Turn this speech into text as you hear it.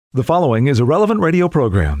The following is a relevant radio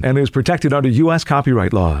program and is protected under U.S.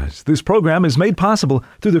 copyright laws. This program is made possible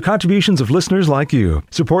through the contributions of listeners like you.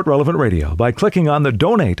 Support Relevant Radio by clicking on the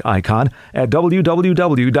donate icon at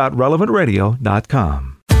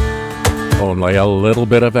www.relevantradio.com. Only a little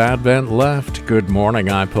bit of Advent left. Good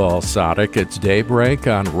morning, I'm Paul Sadek. It's Daybreak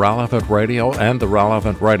on Relevant Radio and the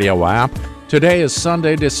Relevant Radio app. Today is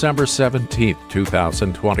Sunday, December 17th,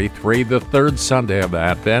 2023, the third Sunday of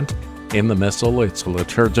Advent. In the Missal, it's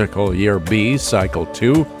liturgical year B, cycle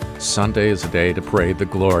 2. Sunday is a day to pray the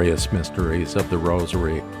glorious mysteries of the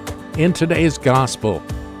Rosary. In today's Gospel,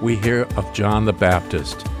 we hear of John the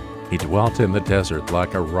Baptist. He dwelt in the desert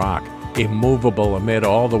like a rock, immovable amid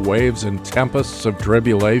all the waves and tempests of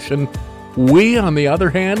tribulation. We, on the other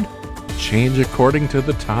hand, change according to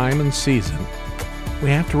the time and season. We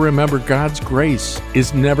have to remember God's grace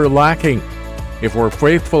is never lacking. If we're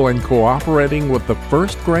faithful in cooperating with the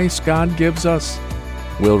first grace God gives us,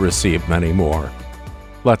 we'll receive many more.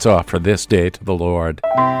 Let's offer this day to the Lord.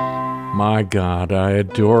 My God, I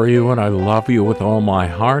adore you and I love you with all my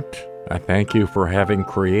heart. I thank you for having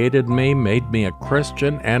created me, made me a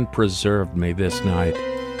Christian, and preserved me this night.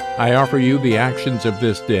 I offer you the actions of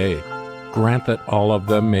this day. Grant that all of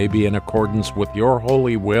them may be in accordance with your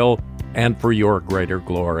holy will and for your greater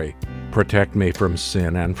glory. Protect me from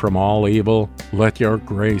sin and from all evil. Let your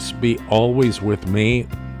grace be always with me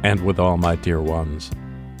and with all my dear ones.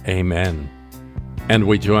 Amen. And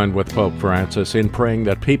we join with Pope Francis in praying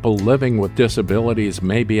that people living with disabilities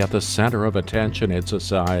may be at the center of attention in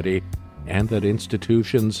society and that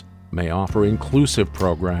institutions may offer inclusive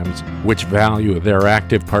programs which value their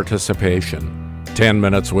active participation. 10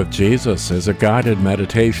 Minutes with Jesus is a guided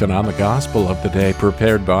meditation on the gospel of the day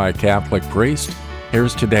prepared by a Catholic priest.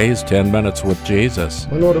 Here's today's 10 Minutes with Jesus.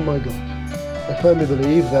 My Lord and my God, I firmly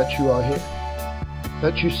believe that you are here,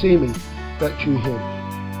 that you see me, that you hear me.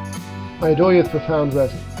 I adore you with profound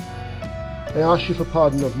reverence. I ask you for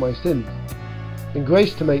pardon of my sins and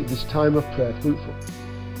grace to make this time of prayer fruitful.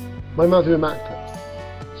 My Mother Immaculate,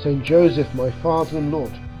 Saint Joseph, my Father and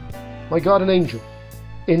Lord, my guardian angel,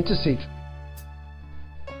 intercede.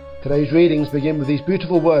 Today's readings begin with these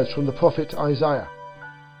beautiful words from the prophet Isaiah.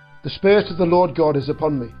 The Spirit of the Lord God is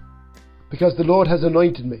upon me, because the Lord has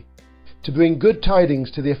anointed me to bring good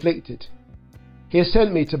tidings to the afflicted. He has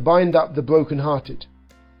sent me to bind up the brokenhearted,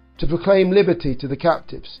 to proclaim liberty to the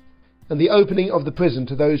captives, and the opening of the prison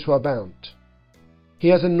to those who are bound. He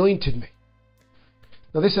has anointed me.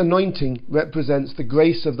 Now this anointing represents the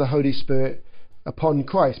grace of the Holy Spirit upon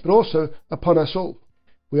Christ, but also upon us all.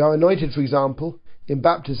 We are anointed, for example, in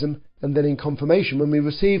baptism and then in confirmation when we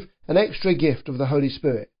receive an extra gift of the Holy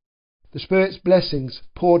Spirit. The Spirit's blessings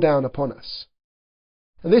pour down upon us.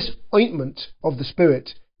 And this ointment of the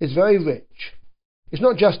Spirit is very rich. It's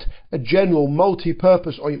not just a general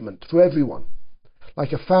multi-purpose ointment for everyone,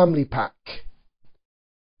 like a family pack.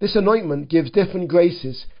 This anointment gives different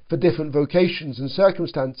graces for different vocations and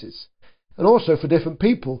circumstances, and also for different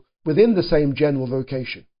people within the same general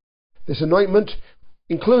vocation. This anointment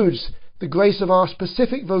includes the grace of our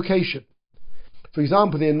specific vocation. For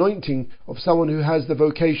example, the anointing of someone who has the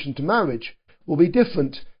vocation to marriage will be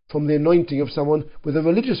different from the anointing of someone with a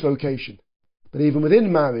religious vocation. But even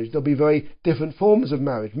within marriage, there'll be very different forms of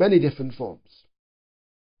marriage, many different forms.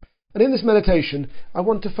 And in this meditation, I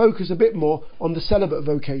want to focus a bit more on the celibate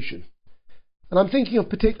vocation. And I'm thinking of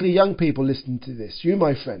particularly young people listening to this, you,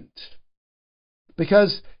 my friend.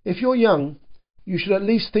 Because if you're young, you should at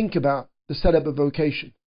least think about the celibate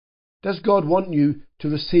vocation. Does God want you to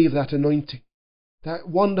receive that anointing? That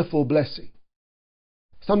wonderful blessing.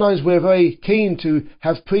 Sometimes we're very keen to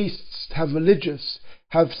have priests, have religious,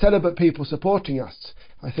 have celibate people supporting us.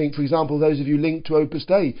 I think, for example, those of you linked to Opus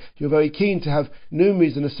Dei, you're very keen to have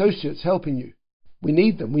numies and associates helping you. We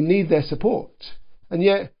need them. We need their support. And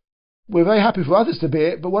yet, we're very happy for others to be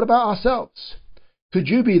it, but what about ourselves? Could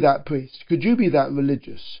you be that priest? Could you be that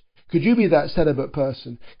religious? Could you be that celibate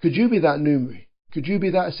person? Could you be that numary? Could you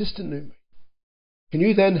be that assistant numary? Can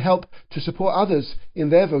you then help to support others in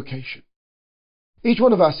their vocation? Each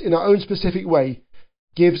one of us, in our own specific way,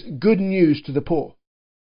 gives good news to the poor.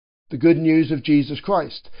 The good news of Jesus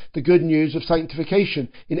Christ. The good news of sanctification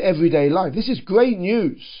in everyday life. This is great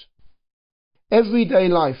news. Everyday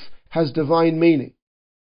life has divine meaning.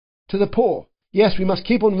 To the poor. Yes, we must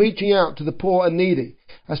keep on reaching out to the poor and needy,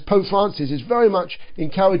 as Pope Francis is very much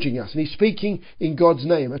encouraging us, and he's speaking in God's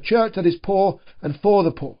name. A church that is poor and for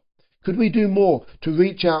the poor. Could we do more to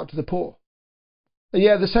reach out to the poor? And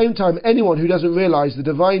yet at the same time, anyone who doesn't realize the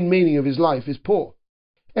divine meaning of his life is poor.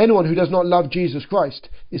 Anyone who does not love Jesus Christ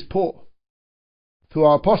is poor. Through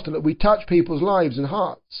our apostolate, we touch people's lives and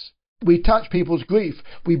hearts. We touch people's grief.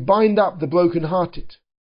 We bind up the broken-hearted.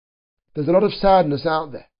 There's a lot of sadness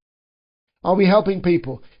out there. Are we helping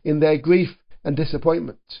people in their grief and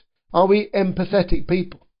disappointment? Are we empathetic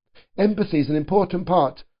people? Empathy is an important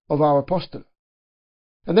part of our apostolate.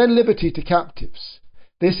 And then liberty to captives.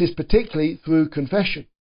 This is particularly through confession.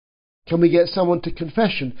 Can we get someone to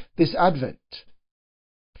confession this Advent?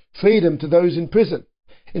 Freedom to those in prison.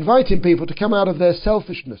 Inviting people to come out of their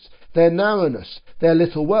selfishness, their narrowness, their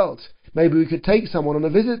little world. Maybe we could take someone on a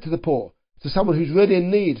visit to the poor, to someone who's really in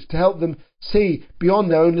need, to help them see beyond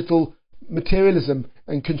their own little materialism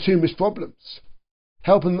and consumist problems.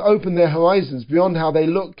 Help them open their horizons beyond how they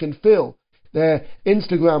look and feel, their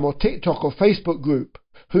Instagram or TikTok or Facebook group,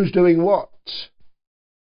 who's doing what.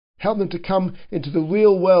 Help them to come into the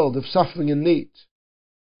real world of suffering and need.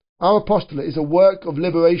 Our apostolate is a work of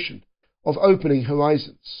liberation, of opening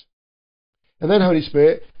horizons. And then, Holy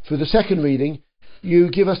Spirit, through the second reading,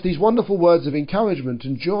 you give us these wonderful words of encouragement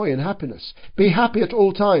and joy and happiness. Be happy at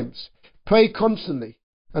all times. Pray constantly.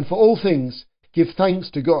 And for all things, give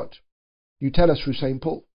thanks to God. You tell us through St.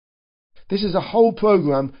 Paul. This is a whole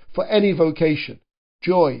program for any vocation.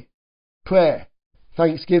 Joy, prayer,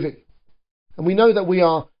 thanksgiving. And we know that we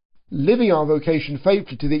are living our vocation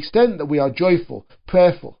faithfully to the extent that we are joyful,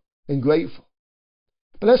 prayerful, and grateful.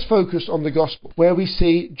 But let's focus on the Gospel, where we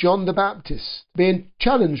see John the Baptist being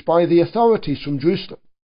challenged by the authorities from Jerusalem.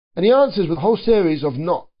 And he answers with a whole series of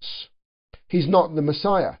nots. He's not the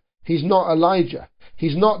Messiah. He's not Elijah.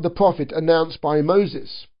 He's not the prophet announced by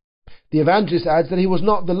Moses. The evangelist adds that he was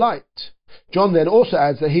not the light. John then also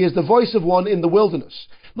adds that he is the voice of one in the wilderness.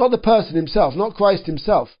 Not the person himself, not Christ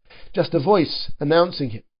himself, just a voice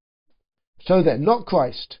announcing him. So then, not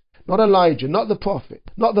Christ, not Elijah, not the prophet,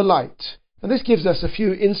 not the light. And this gives us a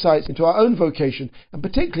few insights into our own vocation, and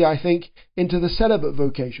particularly, I think, into the celibate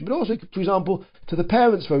vocation, but also, for example, to the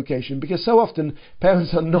parents' vocation, because so often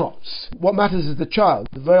parents are not. What matters is the child.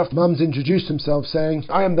 Very often mums introduce themselves saying,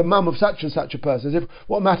 I am the mum of such and such a person, as if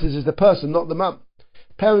what matters is the person, not the mum.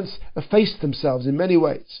 Parents efface themselves in many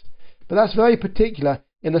ways, but that's very particular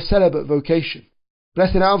in a celibate vocation.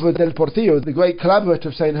 Blessed Álvaro del Portillo, the great collaborator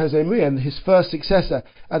of St. Josemaria and his first successor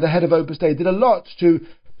at the head of Opus Dei, did a lot to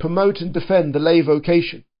promote and defend the lay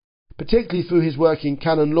vocation, particularly through his work in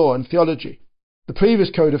canon law and theology. The previous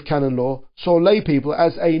code of canon law saw lay people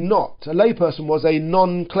as a knot. A layperson was a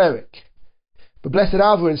non-cleric. But Blessed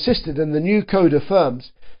Álvaro insisted, and the new code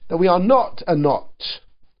affirms, that we are not a knot.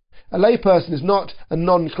 A layperson is not a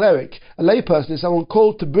non-cleric. A layperson is someone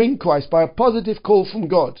called to bring Christ by a positive call from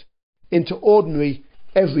God into ordinary,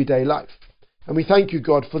 everyday life. And we thank you,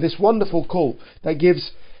 God, for this wonderful call that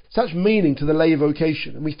gives such meaning to the lay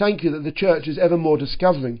vocation. And we thank you that the Church is ever more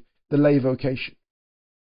discovering the lay vocation.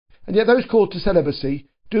 And yet those called to celibacy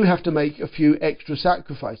do have to make a few extra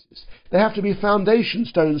sacrifices. They have to be foundation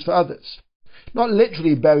stones for others. Not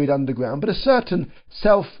literally buried underground, but a certain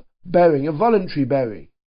self-bearing, a voluntary burying.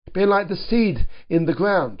 Being like the seed in the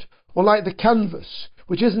ground, or like the canvas,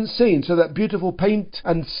 which isn't seen, so that beautiful paint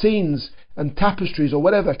and scenes and tapestries or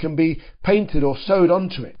whatever can be painted or sewed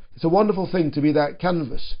onto it. It's a wonderful thing to be that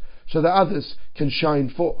canvas, so that others can shine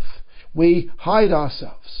forth. We hide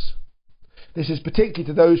ourselves. This is particularly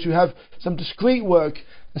to those who have some discreet work,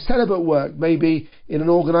 a celibate work, maybe in an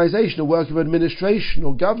organisation, a work of administration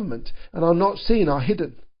or government, and are not seen, are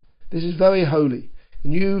hidden. This is very holy,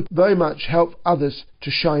 and you very much help others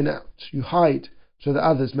to shine out. You hide so that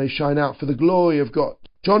others may shine out for the glory of God.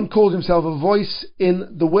 John calls himself a voice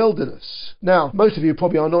in the wilderness. Now, most of you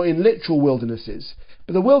probably are not in literal wildernesses,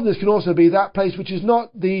 but the wilderness can also be that place which is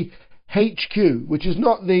not the HQ, which is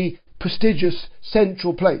not the prestigious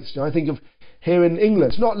central place. I think of here in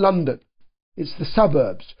England, it's not London, it's the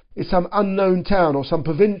suburbs, it's some unknown town or some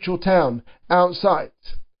provincial town outside.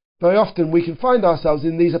 Very often we can find ourselves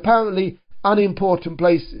in these apparently unimportant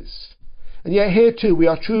places. And yet here too we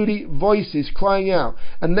are truly voices crying out,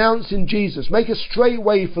 announcing Jesus, make a straight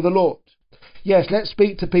way for the Lord. Yes, let's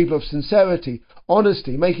speak to people of sincerity,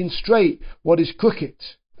 honesty, making straight what is crooked.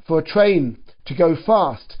 For a train to go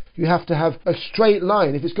fast, you have to have a straight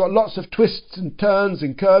line. If it's got lots of twists and turns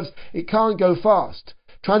and curves, it can't go fast.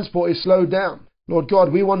 Transport is slowed down. Lord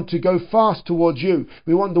God, we want to go fast towards you.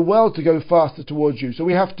 We want the world to go faster towards you. So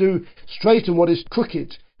we have to straighten what is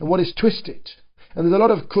crooked and what is twisted. And there's a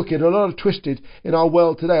lot of crooked and a lot of twisted in our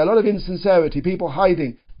world today. A lot of insincerity, people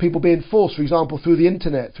hiding, people being forced, for example, through the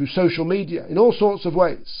internet, through social media, in all sorts of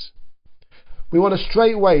ways. We want a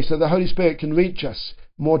straight way so the Holy Spirit can reach us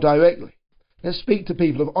more directly. Let's speak to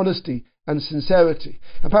people of honesty and sincerity.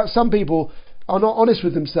 And perhaps some people are not honest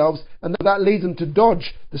with themselves, and that leads them to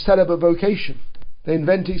dodge the celibate vocation. They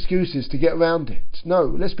invent excuses to get around it. No,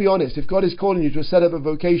 let's be honest. If God is calling you to a celibate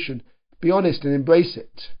vocation, be honest and embrace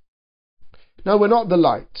it. No, we're not the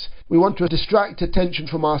light. We want to distract attention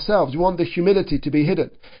from ourselves. We want the humility to be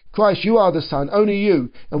hidden. Christ, you are the sun, only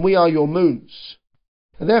you, and we are your moons.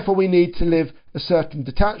 And therefore we need to live a certain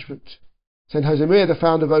detachment. St. Josemaria, the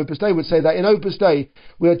founder of Opus Dei, would say that in Opus Dei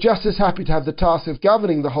we are just as happy to have the task of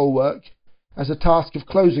governing the whole work as the task of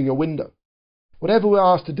closing a window. Whatever we're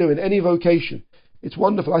asked to do in any vocation, it's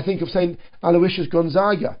wonderful. I think of St. Aloysius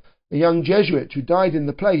Gonzaga, a young Jesuit who died in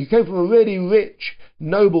the plague. He came from a really rich,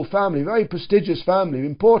 noble family, very prestigious family,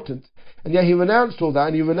 important, and yet he renounced all that,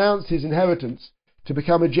 and he renounced his inheritance to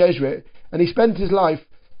become a Jesuit, and he spent his life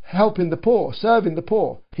helping the poor, serving the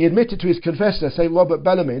poor. He admitted to his confessor, St. Robert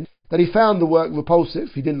Bellarmine, that he found the work repulsive.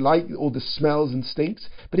 He didn't like all the smells and stinks,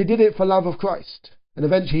 but he did it for love of Christ, and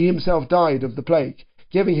eventually he himself died of the plague,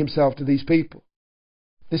 giving himself to these people.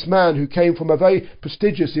 This man, who came from a very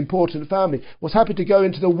prestigious, important family, was happy to go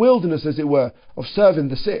into the wilderness, as it were, of serving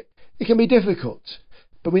the sick. It can be difficult,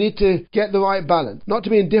 but we need to get the right balance, not to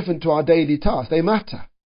be indifferent to our daily tasks. They matter.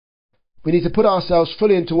 We need to put ourselves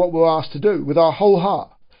fully into what we're asked to do, with our whole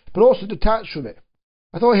heart, but also detach from it.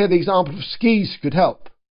 I thought here the example of skis could help.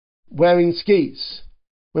 Wearing skis.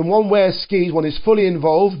 When one wears skis, one is fully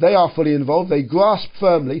involved, they are fully involved, they grasp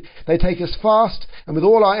firmly, they take us fast and with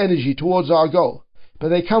all our energy towards our goal. But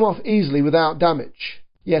they come off easily without damage.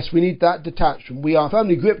 Yes, we need that detachment. We are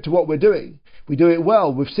firmly gripped to what we're doing. We do it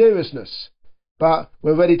well, with seriousness. But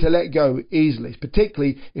we're ready to let go easily,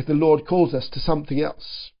 particularly if the Lord calls us to something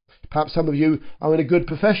else. Perhaps some of you are in a good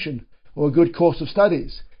profession or a good course of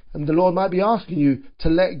studies, and the Lord might be asking you to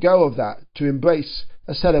let go of that, to embrace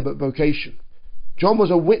a celibate vocation. John was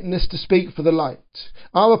a witness to speak for the light.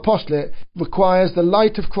 Our apostolate requires the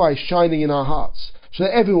light of Christ shining in our hearts, so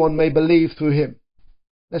that everyone may believe through him.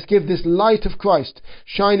 Let's give this light of Christ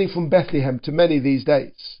shining from Bethlehem to many these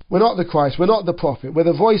days. We're not the Christ, we're not the prophet, we're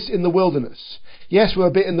the voice in the wilderness. Yes, we're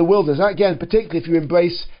a bit in the wilderness. Again, particularly if you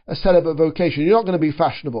embrace a celibate vocation, you're not going to be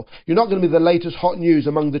fashionable. You're not going to be the latest hot news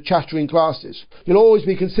among the chattering classes. You'll always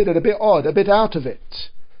be considered a bit odd, a bit out of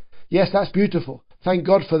it. Yes, that's beautiful. Thank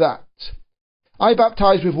God for that. I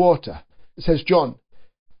baptize with water, says John.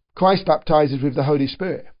 Christ baptizes with the Holy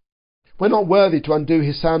Spirit. We're not worthy to undo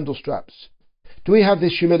his sandal straps. Do we have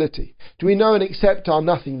this humility? Do we know and accept our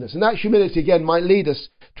nothingness? And that humility again might lead us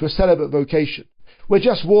to a celibate vocation. We're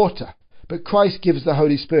just water, but Christ gives the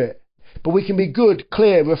Holy Spirit. But we can be good,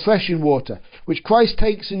 clear, refreshing water, which Christ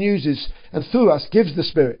takes and uses, and through us gives the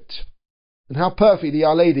Spirit. And how perfectly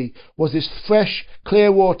Our Lady was this fresh,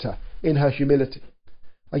 clear water in her humility.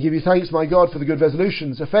 I give you thanks, my God, for the good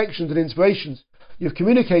resolutions, affections and inspirations you have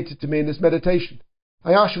communicated to me in this meditation.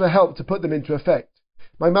 I ask you for help to put them into effect.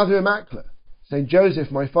 My Mother Immaculate, St. Joseph,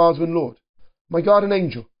 my Father and Lord, my guardian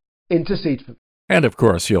angel, intercede for me. And of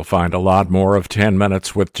course, you'll find a lot more of 10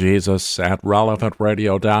 Minutes with Jesus at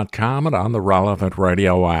relevantradio.com and on the Relevant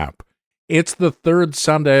Radio app. It's the third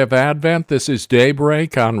Sunday of Advent. This is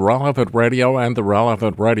Daybreak on Relevant Radio and the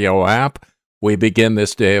Relevant Radio app. We begin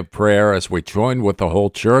this day of prayer as we join with the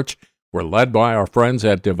whole church. We're led by our friends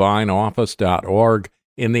at divineoffice.org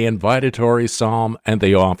in the invitatory psalm and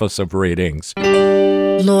the office of readings.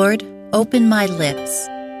 Lord, open my lips,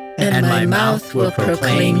 and my mouth will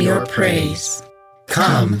proclaim your praise.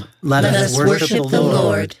 Come, let us worship the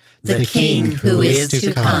Lord, the King who is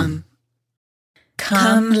to come.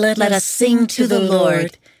 Come, let us sing to the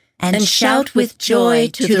Lord, and shout with joy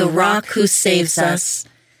to the rock who saves us.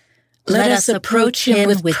 Let us approach him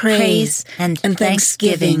with praise and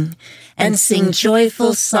thanksgiving, and sing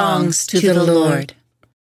joyful songs to the Lord.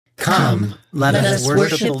 Come, let us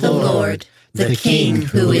worship the Lord, the King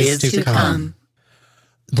who is to come.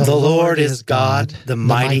 The Lord is God, the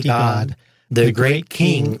mighty God, the great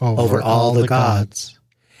King over all the gods.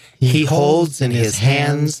 He holds in his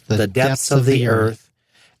hands the depths of the earth,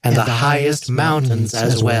 and the highest mountains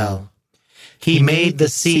as well. He made the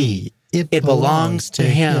sea, it belongs to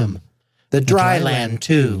him, the dry land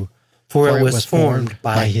too, for it was formed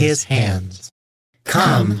by his hands.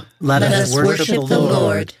 Come, let us worship the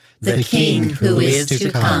Lord, the King who is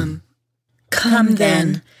to come. Come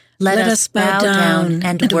then, let us bow down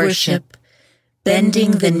and worship,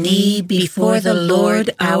 bending the knee before the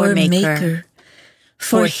Lord our Maker.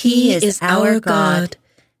 For he is our God,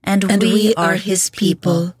 and we are his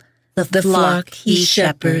people, the flock he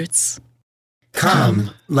shepherds.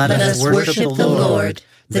 Come, let us worship the Lord,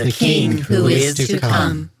 the King who is to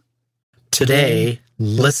come. Today,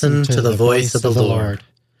 listen to the voice of the Lord.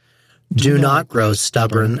 Do not grow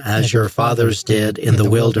stubborn as your fathers did in the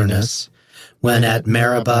wilderness, when at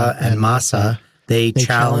Meribah and Massah They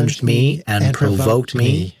challenged me and provoked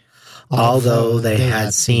me, although they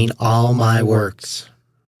had seen all my works.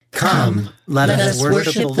 Come, let us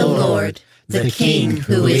worship the Lord, the King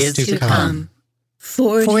who is to come.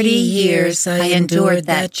 40 years I endured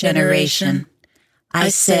that generation. I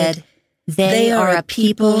said, they are a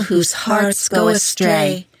people whose hearts go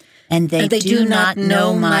astray, and they do not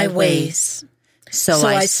know my ways. So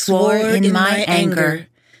I swore in my anger,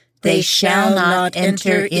 they shall not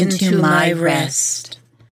enter into my rest.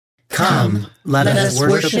 Come, let us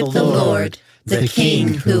worship the Lord, the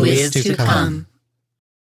King who is to come.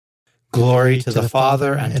 Glory to the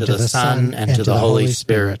Father, and to the Son, and to the Holy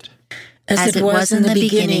Spirit. As it was in the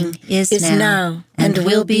beginning, is now, and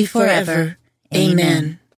will be forever.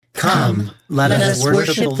 Amen. Come, let us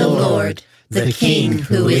worship the Lord, the King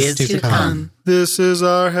who is to come. This is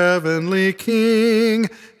our heavenly King.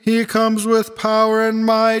 He comes with power and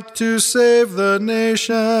might to save the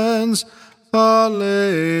nations. Alleluia.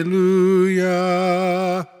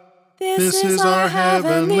 This is our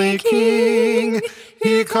heavenly King.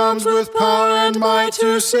 He comes with power and might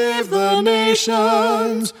to save the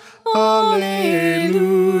nations.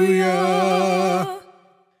 Alleluia.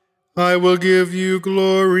 I will give you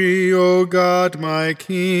glory, O God, my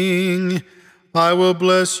King. I will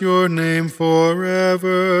bless your name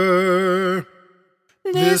forever.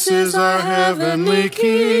 This is our heavenly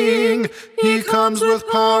King. He comes with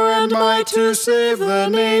power and might to save the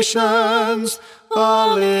nations.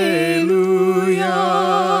 Alleluia.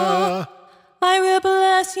 I will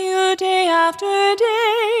bless you day after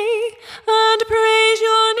day and praise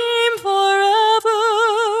your name forever.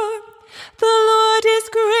 The Lord is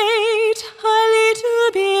great, highly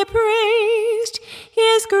to be praised.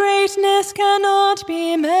 His greatness cannot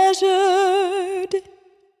be measured.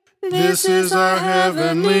 This is our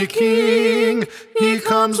heavenly King. He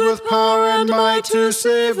comes with power and might to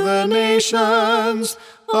save the nations.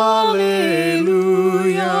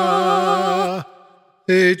 Alleluia.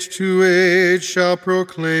 Age to age shall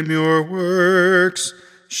proclaim your works,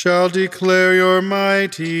 shall declare your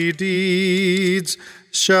mighty deeds,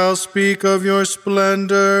 shall speak of your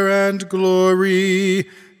splendor and glory,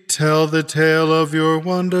 tell the tale of your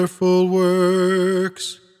wonderful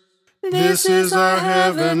works. This is our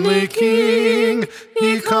heavenly King.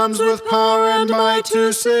 He comes with power and might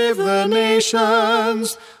to save the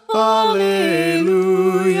nations.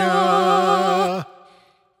 Alleluia.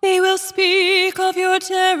 They will speak of your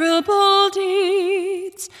terrible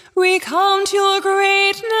deeds, recount your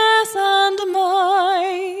greatness and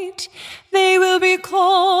might. They will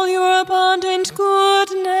recall your abundant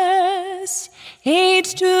goodness.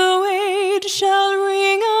 Age to age shall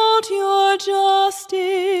ring out your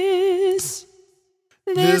justice.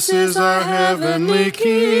 This is our heavenly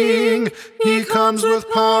King. He comes with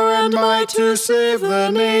power and might to save the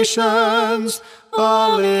nations.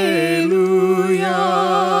 Alleluia.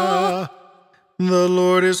 The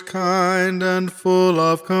Lord is kind and full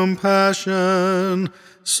of compassion,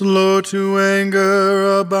 slow to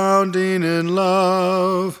anger, abounding in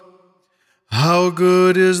love. How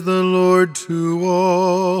good is the Lord to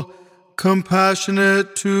all,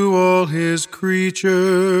 compassionate to all his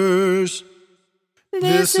creatures.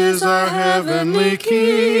 This is our heavenly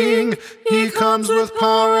King. He comes with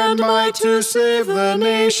power and might to save the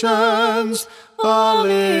nations.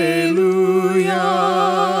 Alleluia.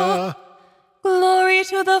 Glory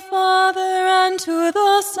to the Father, and to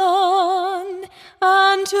the Son,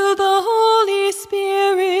 and to the Holy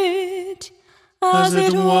Spirit, as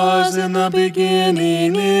it was in the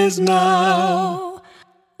beginning, is now,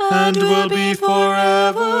 and will be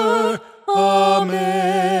forever.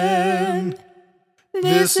 Amen.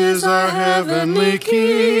 This is our heavenly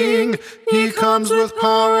King. He comes with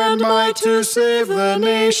power and might to save the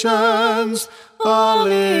nations.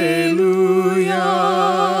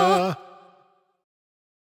 Alleluia.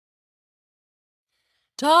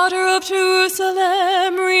 Daughter of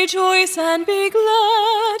Jerusalem, rejoice and be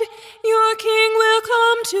glad. Your King will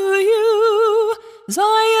come to you.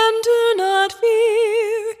 Zion, do not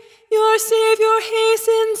fear. Your Savior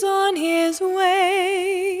hastens on his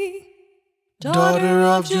way. Daughter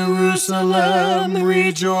of Jerusalem,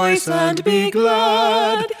 rejoice and be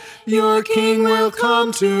glad. Your King will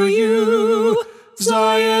come to you.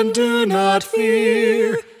 Zion, do not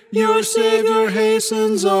fear. Your Savior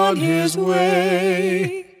hastens on his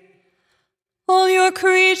way. All your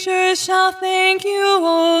creatures shall thank you,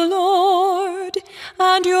 O Lord,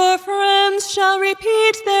 and your friends shall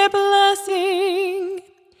repeat their blessing.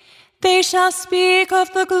 They shall speak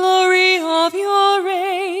of the glory of your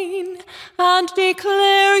reign, and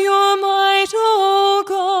declare your might, O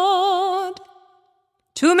God.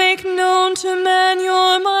 to make known to men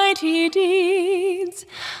your mighty deeds,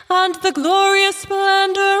 and the glorious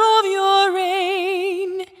splendor of your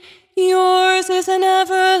reign. Yours is an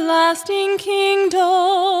everlasting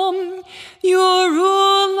kingdom. Your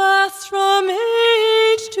rule lasts from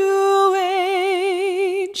age to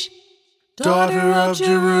age. Daughter of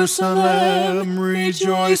Jerusalem,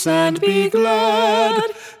 rejoice and be glad.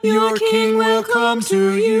 Your King will come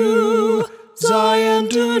to you. Zion,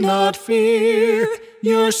 do not fear.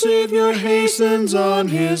 Your Savior hastens on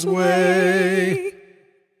his way.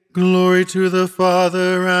 Glory to the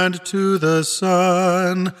Father, and to the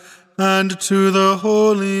Son, and to the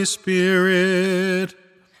Holy Spirit,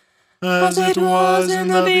 as it was in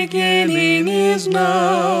the beginning, is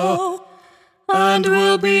now, and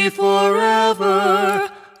will be forever.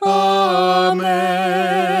 Amen.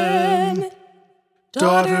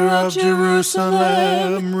 Daughter of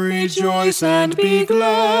Jerusalem, rejoice and be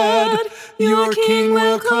glad. Your King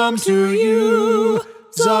will come to you.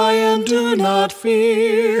 Zion, do not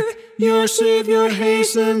fear. Your Savior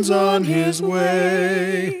hastens on his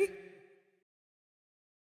way.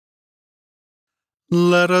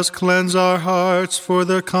 Let us cleanse our hearts for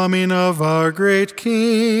the coming of our great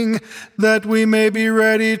King, that we may be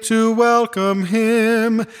ready to welcome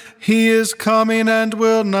him. He is coming and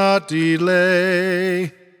will not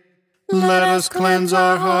delay. Let us cleanse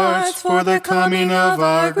our hearts for the coming of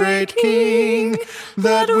our great King,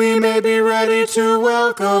 that we may be ready to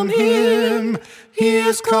welcome him. He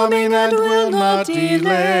is coming and will not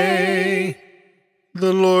delay.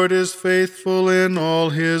 The Lord is faithful in all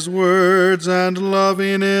his words and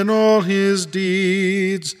loving in all his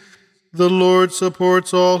deeds. The Lord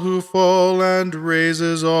supports all who fall and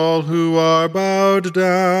raises all who are bowed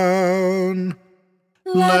down.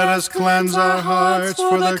 Let us cleanse our hearts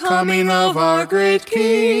for the coming of our great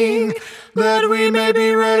King, that we may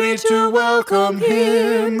be ready to welcome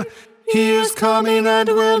him. He is coming and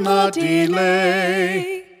will not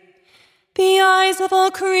delay. The eyes of all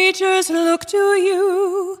creatures look to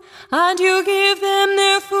you, and you give them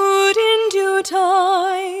their food in due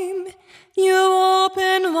time. You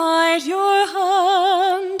open wide your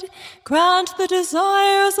hand, grant the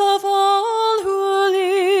desires of all who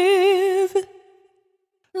live.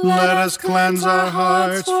 Let us cleanse our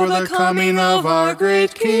hearts for the coming of our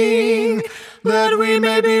great King, that we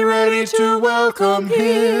may be ready to welcome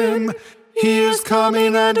him. He is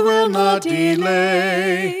coming and will not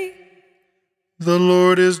delay. The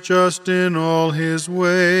Lord is just in all his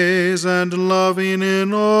ways and loving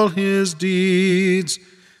in all his deeds.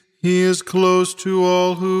 He is close to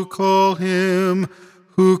all who call him,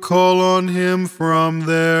 who call on him from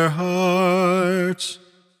their hearts.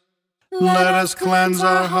 Let us cleanse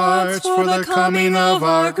our hearts for the coming of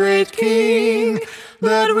our great King,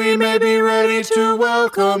 that we may be ready to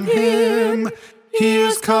welcome him. He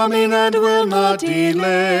is coming and will not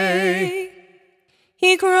delay.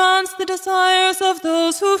 He grants the desires of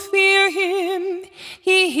those who fear him.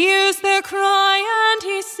 He hears their cry and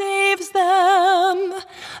he saves them.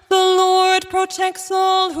 The Lord protects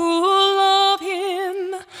all who love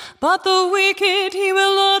him, but the wicked he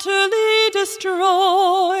will utterly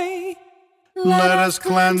destroy. Let us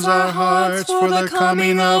cleanse our hearts for the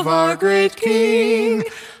coming of our great King,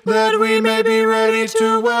 that we may be ready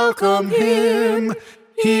to welcome him.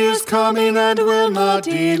 He is coming and will not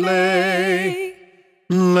delay.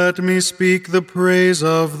 Let me speak the praise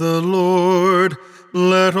of the Lord.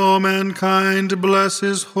 Let all mankind bless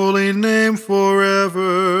his holy name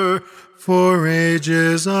forever, for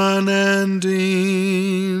ages unending.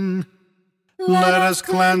 Let us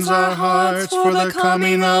cleanse our hearts for the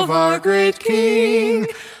coming of our great King,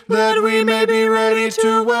 that we may be ready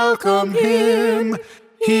to welcome him.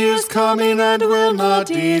 He is coming and will not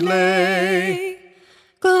delay.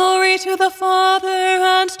 Glory to the Father,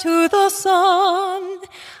 and to the Son,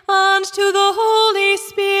 and to the Holy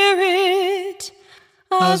Spirit,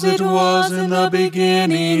 as it was in the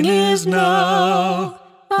beginning, is now,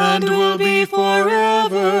 and will be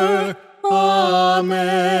forever.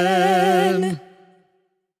 Amen.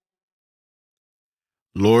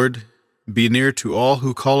 Lord, be near to all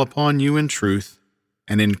who call upon you in truth,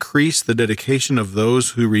 and increase the dedication of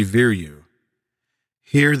those who revere you.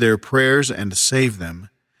 Hear their prayers and save them,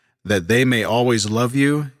 that they may always love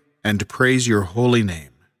you and praise your holy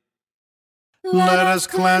name. Let us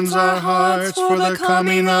cleanse our hearts for the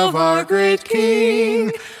coming of our great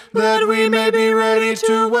King, that we may be ready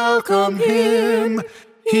to welcome him.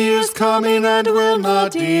 He is coming and will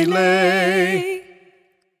not delay.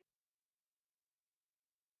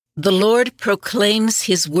 The Lord proclaims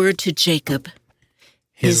his word to Jacob,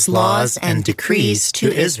 his laws and decrees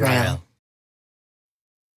to Israel.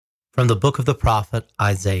 From the book of the prophet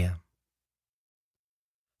Isaiah.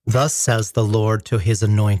 Thus says the Lord to his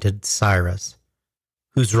anointed Cyrus,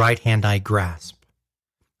 whose right hand I grasp,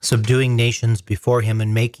 subduing nations before him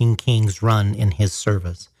and making kings run in his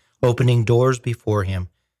service, opening doors before him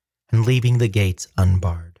and leaving the gates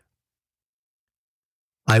unbarred.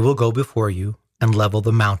 I will go before you and level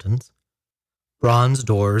the mountains. Bronze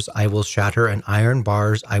doors I will shatter and iron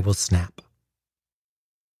bars I will snap.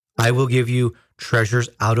 I will give you treasures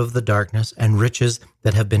out of the darkness and riches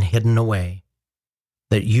that have been hidden away,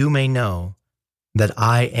 that you may know that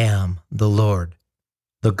I am the Lord,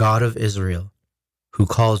 the God of Israel, who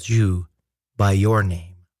calls you by your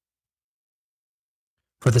name.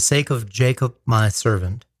 For the sake of Jacob my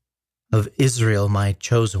servant, of Israel my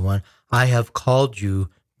chosen one, I have called you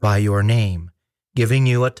by your name, giving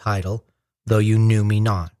you a title, though you knew me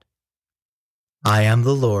not. I am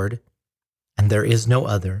the Lord, and there is no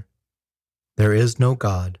other. There is no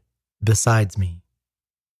God besides me.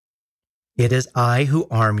 It is I who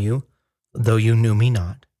arm you, though you knew me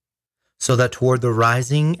not, so that toward the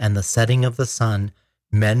rising and the setting of the sun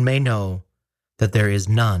men may know that there is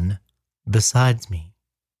none besides me.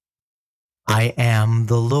 I am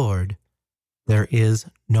the Lord, there is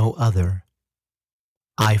no other.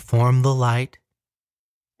 I form the light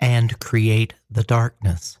and create the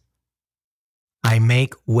darkness. I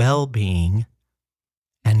make well-being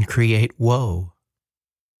and create woe.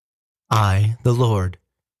 I, the Lord,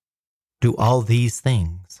 do all these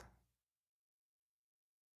things.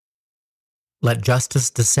 Let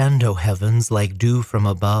justice descend, O heavens, like dew from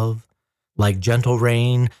above, like gentle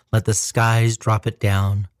rain, let the skies drop it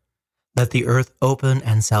down. Let the earth open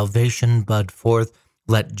and salvation bud forth,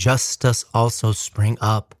 let justice also spring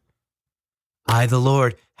up. I, the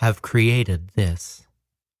Lord, have created this.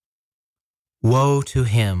 Woe to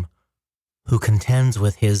him who contends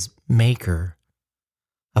with his Maker,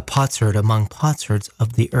 a potsherd among potsherds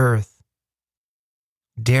of the earth.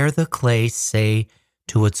 Dare the clay say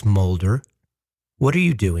to its molder, "What are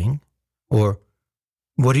you doing?" Or,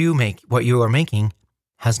 what you are making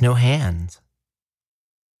has no hands.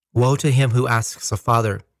 Woe to him who asks a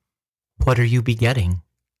father, "What are you begetting?"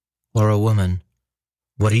 Or a woman,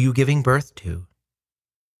 "What are you giving birth to?"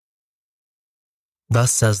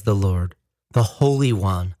 Thus says the Lord, the Holy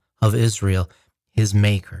One of Israel, his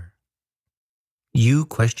Maker. You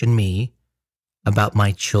question me about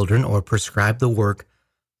my children or prescribe the work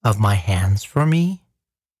of my hands for me?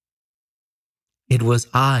 It was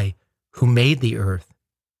I who made the earth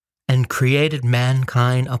and created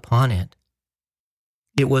mankind upon it.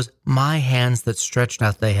 It was my hands that stretched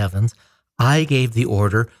out the heavens. I gave the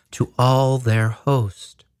order to all their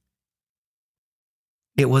host.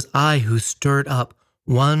 It was I who stirred up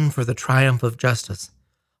one for the triumph of justice.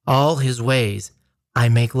 All his ways I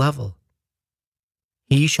make level.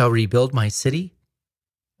 He shall rebuild my city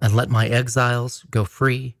and let my exiles go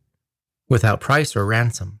free without price or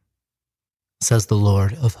ransom, says the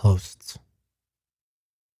Lord of hosts.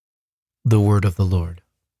 The word of the Lord.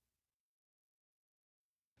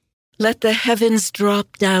 Let the heavens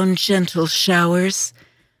drop down gentle showers.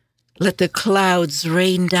 Let the clouds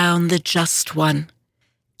rain down the just one.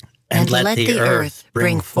 And let the earth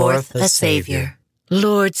bring forth a Savior.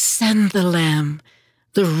 Lord, send the Lamb,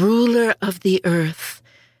 the ruler of the earth,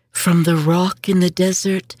 from the rock in the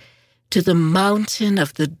desert to the mountain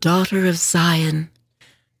of the daughter of Zion.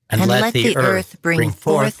 And let the earth bring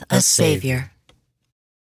forth a Savior.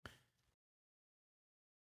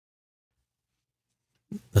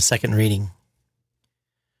 The second reading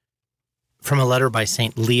from a letter by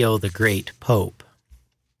St. Leo the Great, Pope.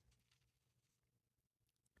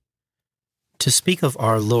 To speak of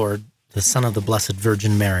our Lord, the Son of the Blessed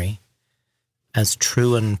Virgin Mary, as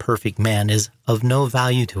true and perfect man is of no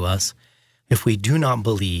value to us if we do not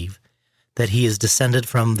believe that he is descended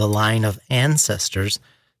from the line of ancestors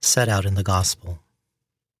set out in the Gospel.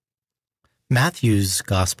 Matthew's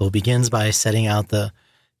Gospel begins by setting out the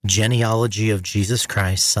genealogy of Jesus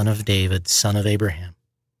Christ, son of David, son of Abraham,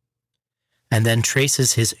 and then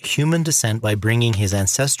traces his human descent by bringing his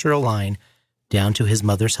ancestral line down to his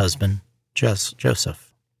mother's husband, Joseph.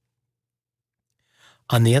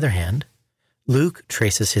 On the other hand, Luke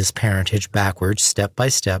traces his parentage backwards, step by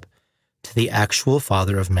step, to the actual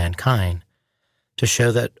father of mankind, to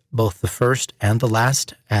show that both the first and the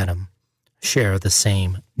last Adam share the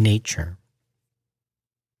same nature.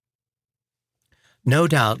 No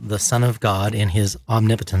doubt the Son of God, in his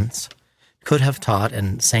omnipotence, could have taught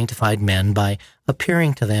and sanctified men by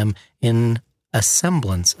appearing to them in a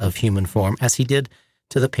semblance of human form, as he did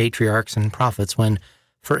to the patriarchs and prophets when,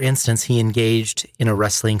 for instance, he engaged in a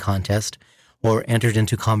wrestling contest or entered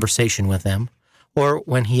into conversation with them, or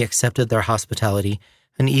when he accepted their hospitality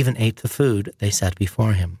and even ate the food they set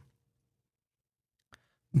before him.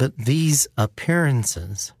 But these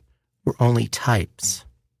appearances were only types,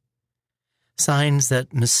 signs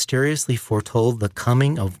that mysteriously foretold the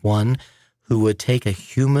coming of one who would take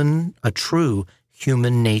a true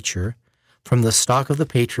human nature from the stock of the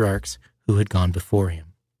patriarchs who had gone before him.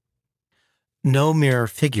 No mere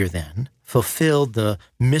figure, then, fulfilled the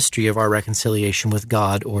mystery of our reconciliation with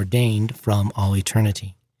God ordained from all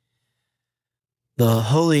eternity. The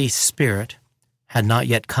Holy Spirit had not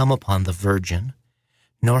yet come upon the Virgin,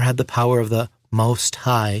 nor had the power of the Most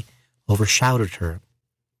High overshadowed her,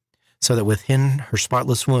 so that within her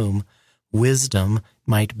spotless womb, wisdom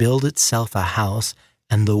might build itself a house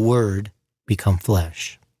and the Word become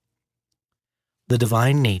flesh. The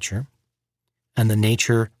divine nature and the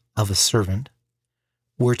nature of a servant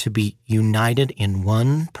were to be united in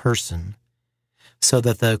one person, so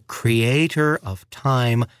that the Creator of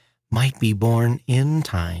time might be born in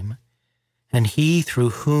time, and he through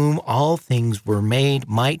whom all things were made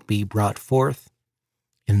might be brought forth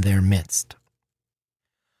in their midst.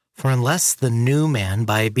 For unless the new man,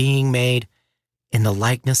 by being made in the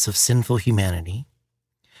likeness of sinful humanity,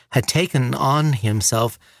 had taken on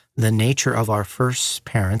himself the nature of our first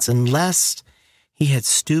parents, unless he had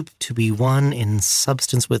stooped to be one in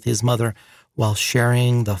substance with his mother while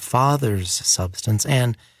sharing the Father's substance,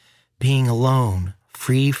 and being alone,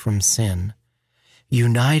 free from sin,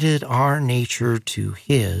 united our nature to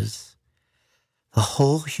his, the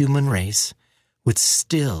whole human race would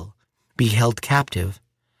still be held captive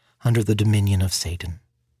under the dominion of Satan.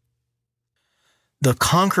 The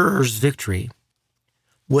conqueror's victory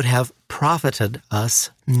would have profited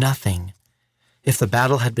us nothing if the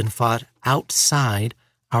battle had been fought outside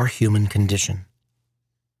our human condition.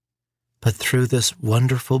 But through this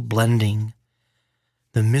wonderful blending,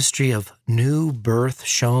 the mystery of new birth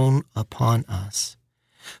shone upon us,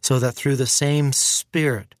 so that through the same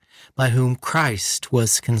Spirit by whom Christ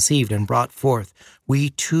was conceived and brought forth, we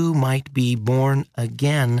too might be born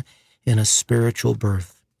again in a spiritual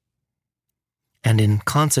birth. And in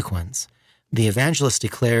consequence, the evangelist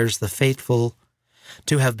declares the faithful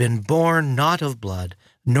to have been born not of blood,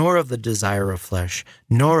 nor of the desire of flesh,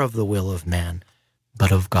 nor of the will of man,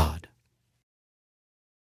 but of God.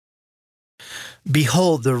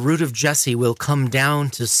 Behold, the root of Jesse will come down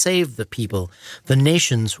to save the people. The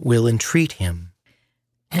nations will entreat him.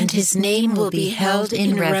 And his name will be held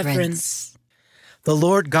in reverence. The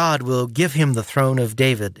Lord God will give him the throne of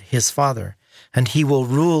David, his father, and he will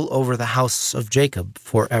rule over the house of Jacob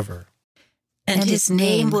forever. And his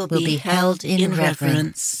name will be held in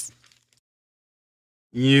reverence.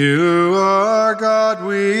 You are God,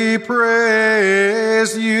 we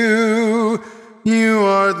praise you. You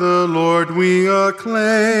are the Lord, we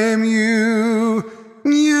acclaim you.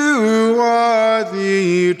 You are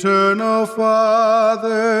the eternal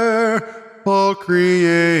Father. All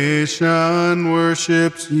creation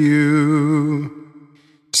worships you.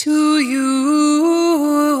 To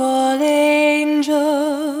you, all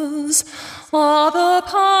angels, all the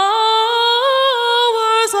powers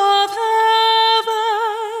of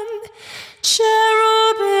heaven,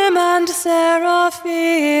 cherubim and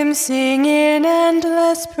seraphim sing in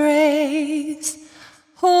endless praise.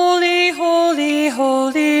 Holy, holy,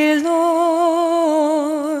 holy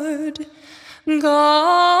Lord,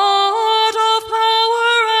 God of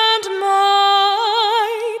power and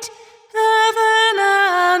might, heaven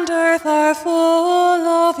and earth are full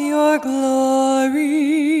of your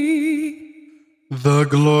glory. The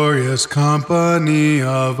glorious company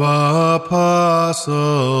of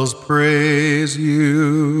apostles praise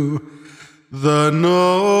you. The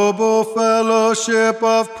noble fellowship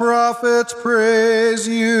of prophets praise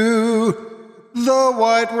you. The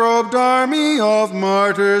white-robed army of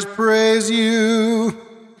martyrs praise you.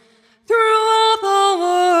 Throughout the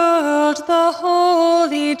world, the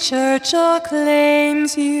Holy Church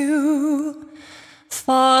acclaims you.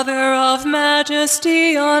 Father of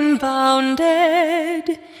majesty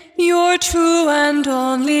unbounded, your true and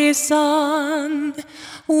only Son,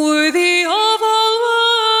 worthy of all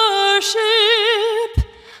worship,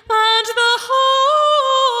 and the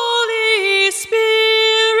Holy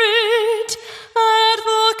Spirit,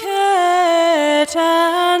 advocate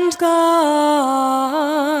and guide.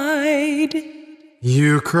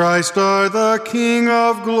 You, Christ, are the King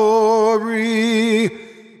of glory,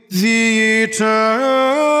 the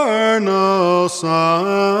eternal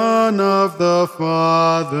Son of the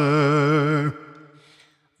Father.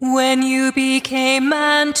 When you became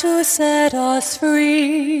man to set us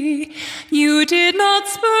free, you did not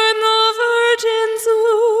spurn the virgin's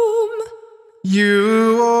womb.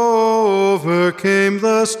 You overcame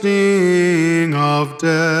the sting of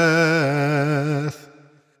death,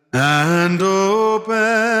 and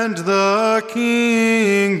opened the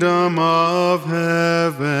kingdom of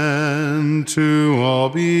heaven to all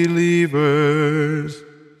believers.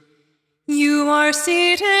 You are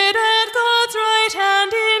seated at God's right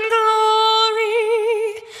hand in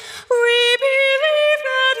glory. We believe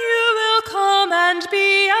that you will come and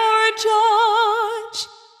be our judge.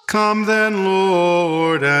 Come then,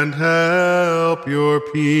 Lord, and help your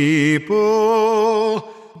people,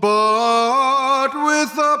 bought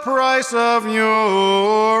with the price of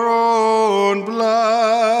your own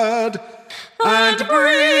blood, and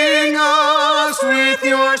bring us with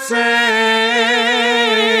your saints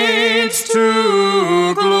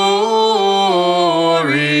to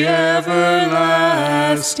glory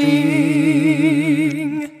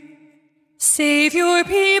everlasting. Save your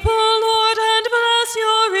people, Lord, and bless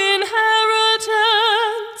your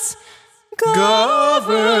inheritance.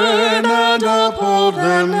 Govern and uphold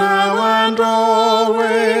them now and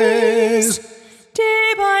always.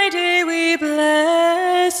 Day by day we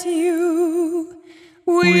bless you.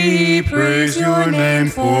 We praise your name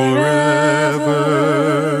forever.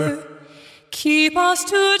 Keep us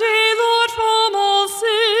today, Lord, from all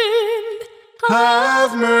sin.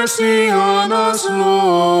 Have mercy on us,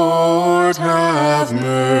 Lord, have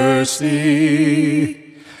mercy.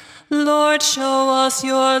 Lord, show us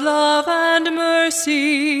your love and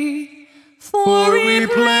mercy, for we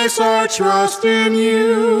place our trust in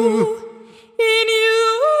you. In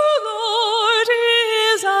you, Lord,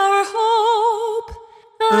 is our hope,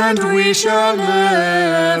 and we shall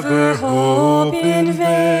never hope in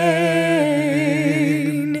vain.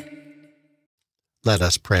 Let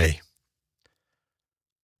us pray.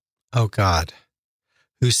 O God,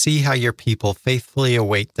 who see how your people faithfully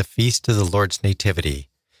await the feast of the Lord's Nativity,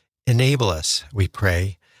 enable us, we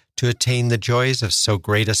pray, to attain the joys of so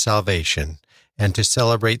great a salvation, and to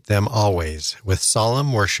celebrate them always with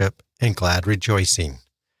solemn worship and glad rejoicing.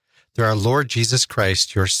 Through our Lord Jesus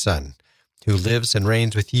Christ, your Son, who lives and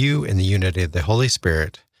reigns with you in the unity of the Holy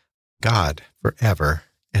Spirit, God, forever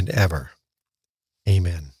and ever.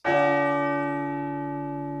 Amen.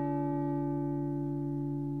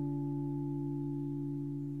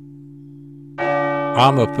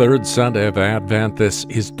 On the third Sunday of Advent, this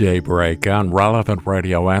is Daybreak on Relevant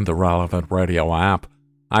Radio and the Relevant Radio app.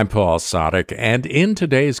 I'm Paul Sadek, and in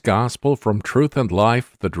today's Gospel from Truth and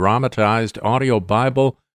Life, the dramatized audio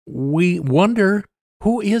Bible, we wonder,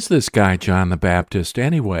 who is this guy John the Baptist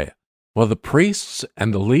anyway? Well, the priests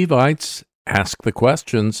and the Levites ask the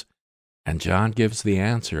questions, and John gives the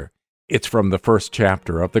answer. It's from the first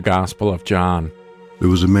chapter of the Gospel of John. There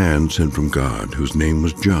was a man sent from God whose name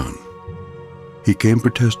was John. He came for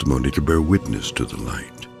testimony to bear witness to the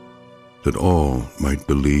light, that all might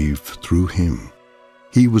believe through him.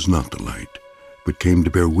 He was not the light, but came to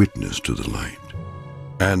bear witness to the light.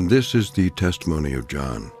 And this is the testimony of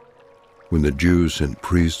John. When the Jews sent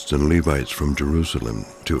priests and Levites from Jerusalem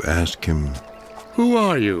to ask him, "Who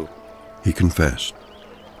are you?" he confessed.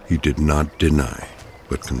 He did not deny,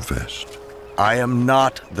 but confessed. "I am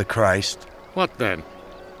not the Christ." "What then?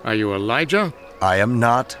 Are you Elijah?" "I am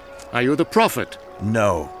not." "Are you the prophet?"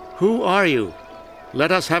 "No." "Who are you? Let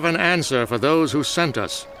us have an answer for those who sent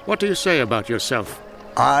us. What do you say about yourself?"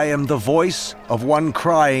 "I am the voice of one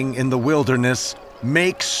crying in the wilderness,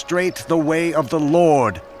 'Make straight the way of the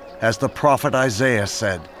Lord,' as the prophet Isaiah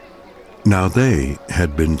said." Now they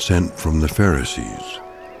had been sent from the Pharisees.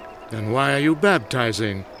 "Then why are you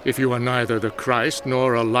baptizing, if you are neither the Christ,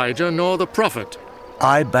 nor Elijah, nor the prophet?"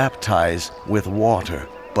 "I baptize with water,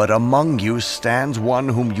 but among you stands one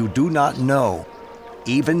whom you do not know,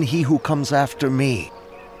 even he who comes after me,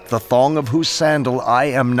 the thong of whose sandal I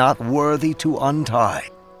am not worthy to untie."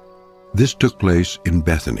 This took place in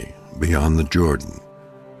Bethany, beyond the Jordan,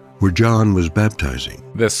 where John was baptizing.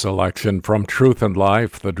 This selection from Truth and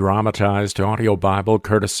Life, the dramatized audio Bible,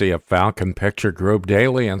 courtesy of Falcon Picture Group.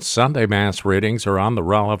 Daily and Sunday Mass readings are on the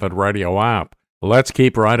Relevant Radio app. Let's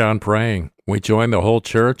keep right on praying. We join the whole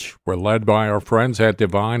church. We're led by our friends at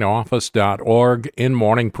divineoffice.org in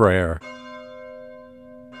morning prayer.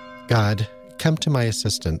 God, come to my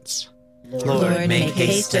assistance. Lord, make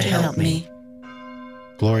haste to help me.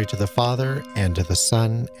 Glory to the Father, and to the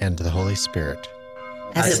Son, and to the Holy Spirit.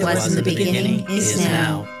 As it was in the beginning, is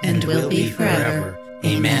now, and will be forever.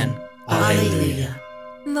 Amen. Alleluia.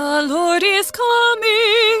 The Lord is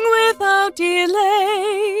coming without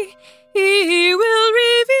delay. He will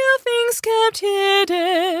reveal things kept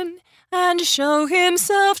hidden and show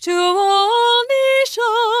himself to all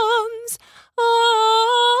nations.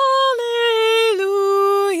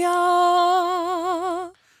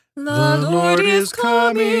 Alleluia. The Lord is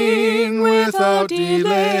coming without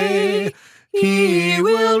delay. He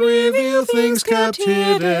will reveal things kept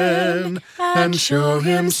hidden and show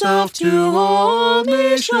himself to all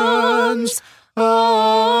nations.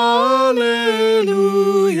 Alleluia.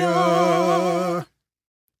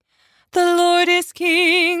 The Lord is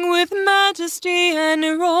King with majesty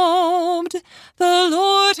enrobed. The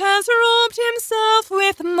Lord has robed himself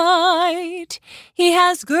with might. He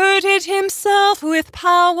has girded himself with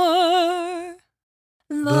power.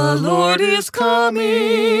 The Lord is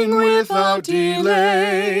coming without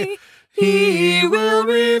delay. He will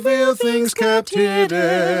reveal things kept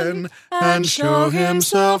hidden and show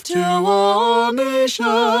himself to all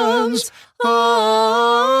nations.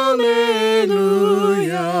 Alleluia.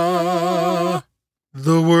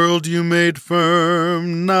 The world you made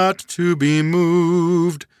firm, not to be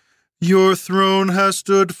moved. Your throne has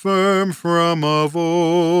stood firm from of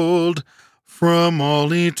old. From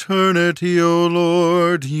all eternity, O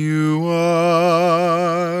Lord, you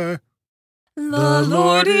are. The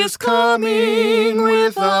Lord is coming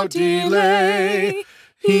without delay.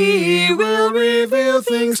 He will reveal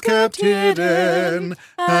things kept hidden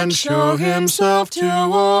and show himself to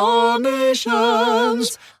all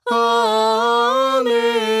nations. Alleluia.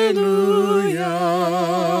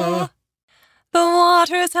 The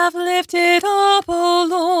waters have lifted up, O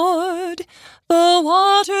Lord. The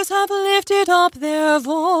waters have lifted up their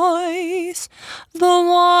voice. The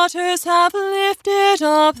waters have lifted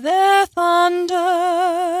up their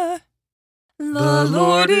thunder. The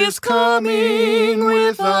Lord is coming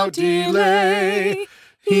without delay.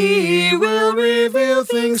 He will reveal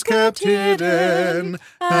things kept hidden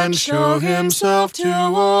and show himself to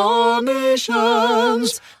all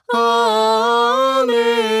nations. Alleluia.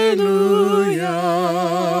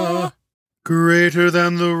 Greater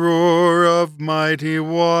than the roar of mighty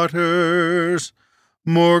waters,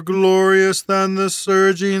 more glorious than the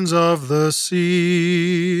surgings of the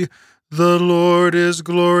sea, the Lord is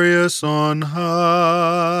glorious on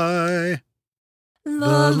high.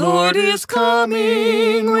 The Lord is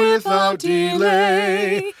coming without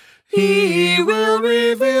delay. He will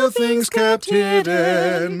reveal things kept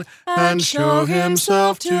hidden and show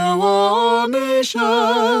himself to all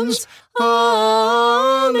nations.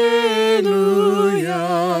 Alleluia.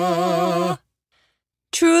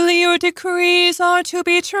 Truly your decrees are to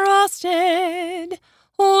be trusted.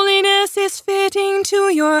 Holiness is fitting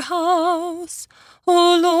to your house,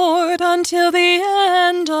 O Lord, until the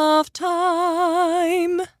end of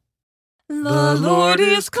time. The Lord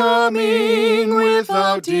is coming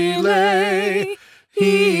without delay.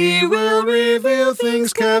 He will reveal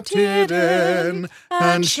things kept hidden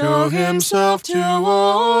and show himself to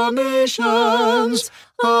all nations.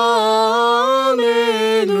 Alleluia.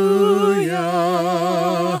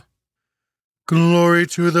 Glory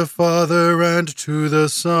to the Father and to the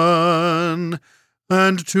Son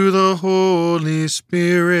and to the Holy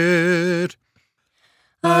Spirit,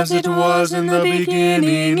 as it was in the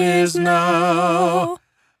beginning, is now,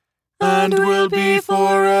 and will be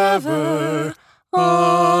forever.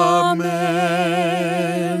 Amen.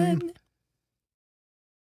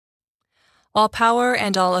 All power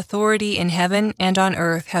and all authority in heaven and on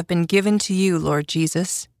earth have been given to you, Lord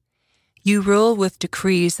Jesus. You rule with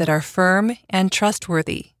decrees that are firm and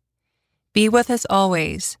trustworthy. Be with us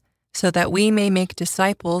always, so that we may make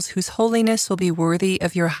disciples whose holiness will be worthy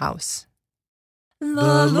of your house.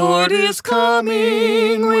 The Lord is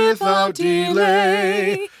coming without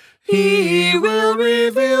delay. He will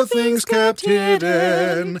reveal things kept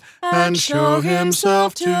hidden and show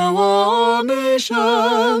himself to all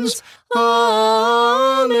nations. Alleluia.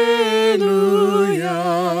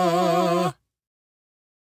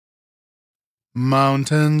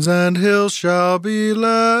 Mountains and hills shall be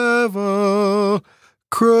level,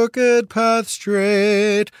 crooked path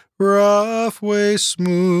straight, rough way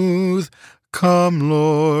smooth. Come,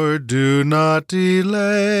 Lord, do not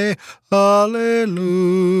delay.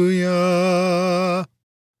 Alleluia.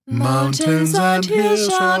 Mountains and hills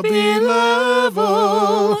shall be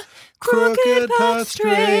level, crooked path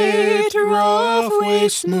straight, rough way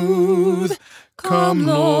smooth. Come,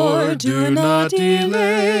 Lord, do not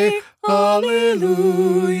delay.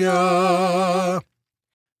 Alleluia.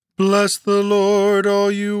 Bless the Lord,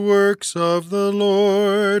 all you works of the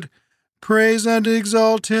Lord. Praise and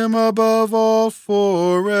exalt him above all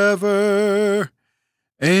forever.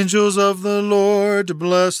 Angels of the Lord,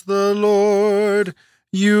 bless the Lord.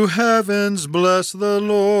 You heavens, bless the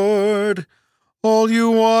Lord. All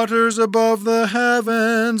you waters above the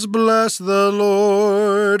heavens, bless the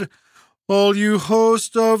Lord. All you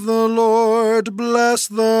host of the Lord, bless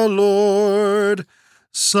the Lord.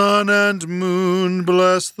 Sun and moon,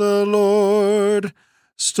 bless the Lord.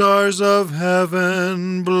 Stars of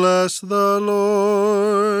heaven, bless the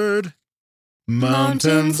Lord.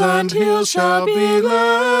 Mountains and hills shall be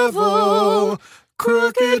level,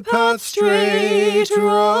 crooked paths straight,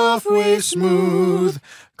 rough ways smooth.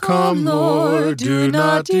 Come, Lord, do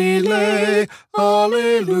not delay.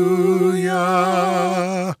 Alleluia.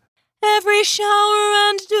 Every shower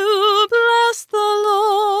and dew, bless the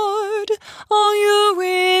Lord. All you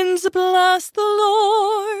winds, bless the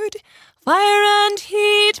Lord. Fire and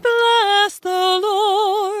heat, bless the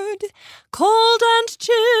Lord. Cold and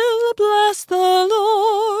chill, bless the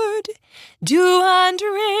Lord. Dew and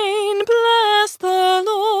rain, bless the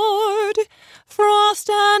Lord. Frost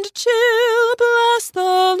and chill, bless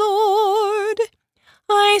the Lord.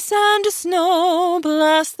 Ice and snow,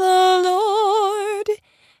 bless the Lord.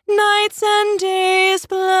 Nights and days,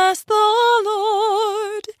 bless the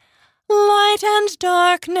Lord. Light and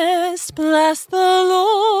darkness, bless the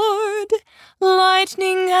Lord.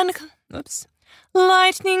 Lightnings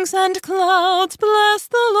and clouds, bless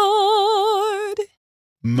the Lord.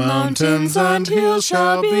 Mountains and hills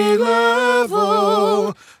shall be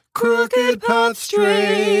level, crooked paths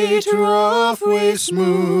straight, rough ways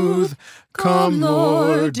smooth. Come,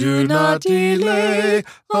 Lord, do not delay.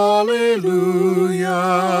 Alleluia.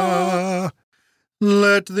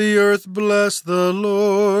 Let the earth bless the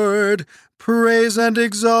Lord. Praise and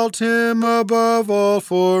exalt him above all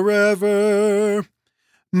forever.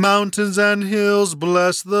 Mountains and hills,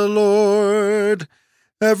 bless the Lord.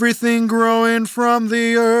 Everything growing from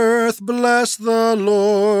the earth, bless the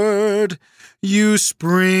Lord. You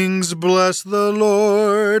springs, bless the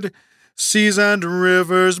Lord. Seas and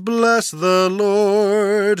rivers, bless the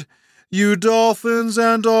Lord. You dolphins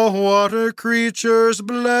and all water creatures,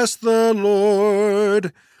 bless the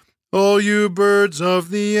Lord. All you birds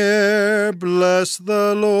of the air, bless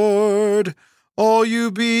the Lord. All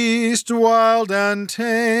you beasts, wild and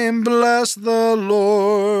tame, bless the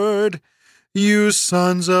Lord. You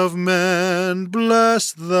sons of men,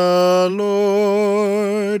 bless the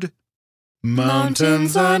Lord.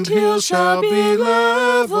 Mountains and hills shall be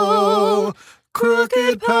level,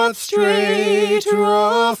 crooked paths straight,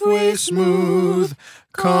 rough ways smooth.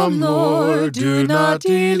 Come, Lord, do not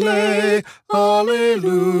delay.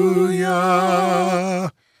 Alleluia.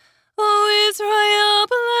 O Israel,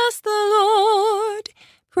 bless the Lord.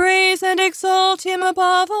 Praise and exalt him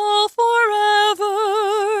above all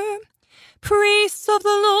forever. Priests of the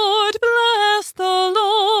Lord, bless the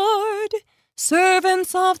Lord.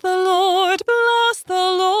 Servants of the Lord, bless the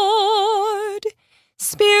Lord.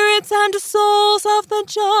 Spirits and souls of the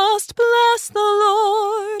just, bless the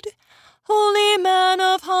Lord. Holy man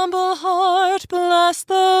of humble heart, bless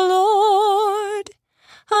the Lord.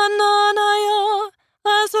 Hananiah,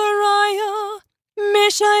 Azariah,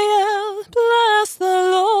 Mishael, bless the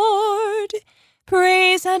Lord.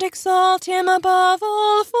 Praise and exalt him above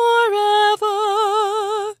all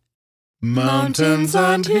forever. Mountains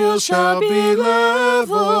and hills shall be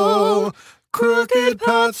level, crooked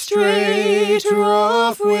paths straight,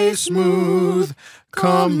 rough ways smooth.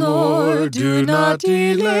 Come, Lord, do not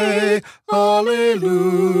delay.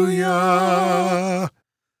 Alleluia.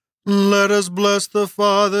 Let us bless the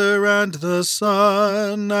Father and the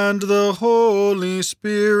Son and the Holy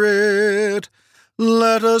Spirit.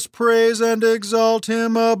 Let us praise and exalt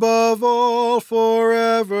him above all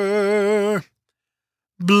forever.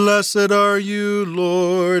 Blessed are you,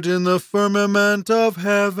 Lord, in the firmament of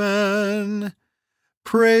heaven,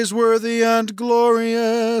 praiseworthy and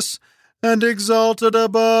glorious, and exalted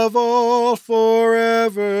above all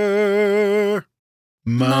forever.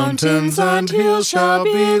 Mountains and hills shall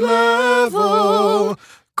be level,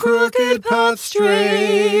 crooked paths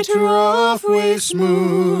straight, rough ways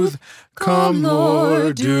smooth. Come,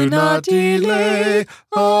 Lord, do not delay.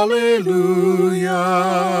 Alleluia.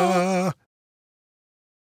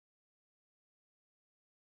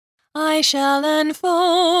 I shall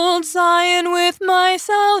enfold Zion with my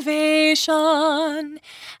salvation,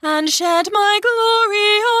 and shed my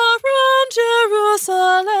glory around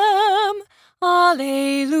Jerusalem.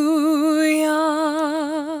 Alleluia.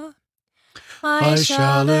 I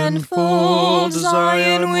shall enfold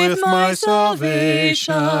Zion with my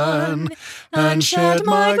salvation, and shed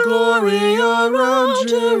my glory around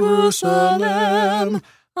Jerusalem.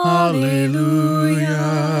 Alleluia.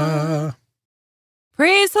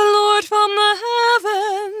 Praise the Lord from the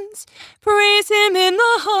heavens. Praise him in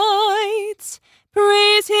the heights.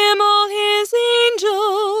 Praise him, all his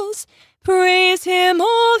angels. Praise him,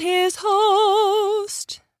 all his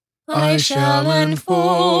host. I shall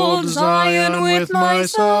enfold Zion with my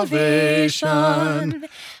salvation,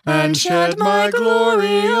 and shed my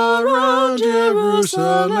glory around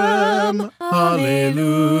Jerusalem.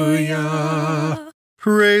 Alleluia.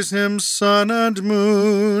 Praise him, sun and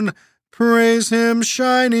moon. Praise him,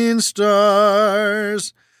 shining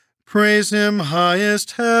stars. Praise him,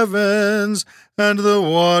 highest heavens, and the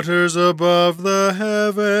waters above the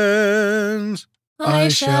heavens. I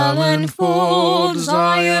shall enfold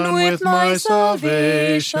Zion with my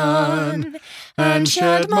salvation, and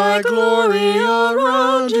shed my glory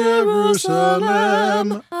around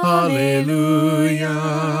Jerusalem.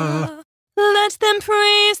 Alleluia. Let them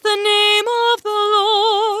praise the name of the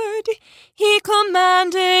Lord. He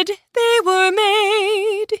commanded, they were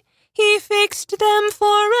made. He fixed them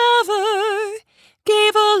forever,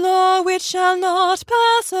 gave a law which shall not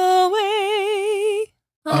pass away.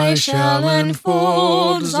 I shall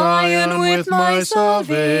enfold Zion with my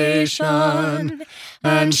salvation,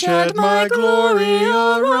 and shed my glory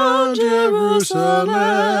around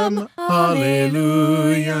Jerusalem.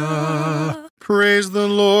 Alleluia. Praise the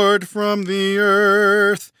Lord from the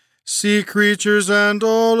earth, sea creatures and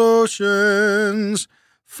all oceans,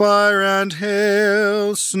 fire and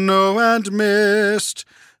hail, snow and mist,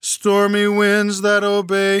 stormy winds that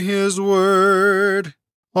obey his word.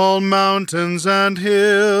 All mountains and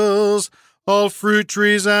hills, all fruit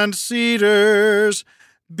trees and cedars,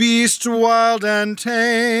 beasts wild and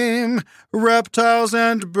tame, reptiles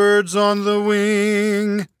and birds on the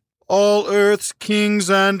wing, all earth's kings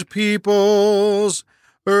and peoples,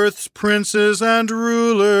 earth's princes and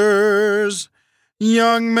rulers,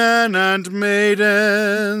 young men and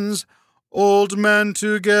maidens, old men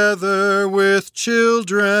together with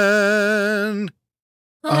children.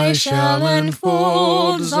 I shall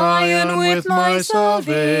enfold Zion with my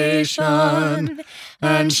salvation,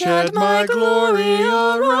 and shed my glory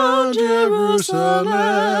around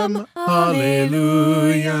Jerusalem.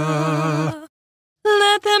 Alleluia.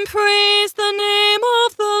 Let them praise the name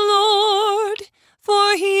of the Lord,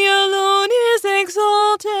 for he alone is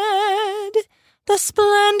exalted. The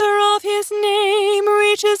splendor of his name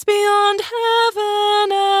reaches beyond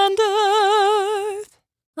heaven and earth.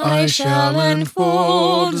 I shall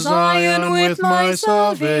enfold Zion with my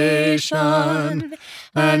salvation,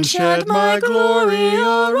 and shed my glory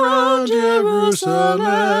around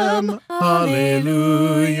Jerusalem.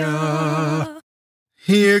 Alleluia.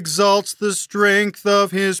 He exalts the strength of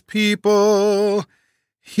his people.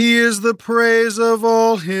 He is the praise of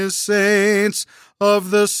all his saints, of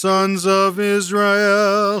the sons of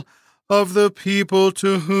Israel, of the people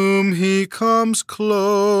to whom he comes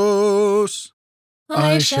close.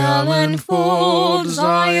 I shall enfold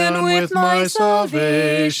Zion with my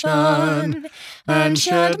salvation, and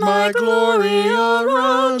shed my glory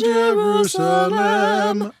around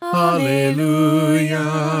Jerusalem. Alleluia.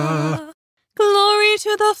 Glory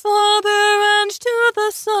to the Father, and to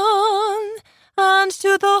the Son, and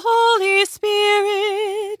to the Holy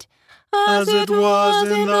Spirit, as it was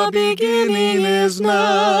in the beginning, is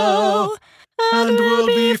now, and will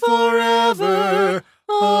be forever.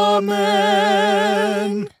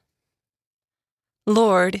 Amen.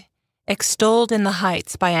 Lord, extolled in the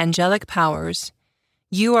heights by angelic powers,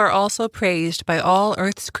 you are also praised by all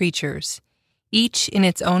earth's creatures, each in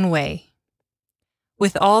its own way.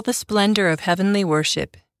 With all the splendor of heavenly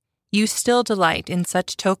worship, you still delight in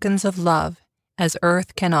such tokens of love as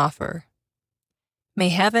earth can offer. May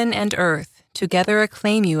heaven and earth together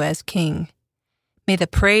acclaim you as King. May the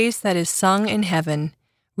praise that is sung in heaven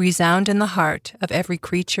resound in the heart of every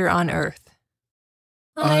creature on earth.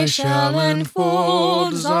 I shall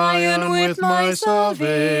enfold Zion with my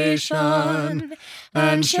salvation,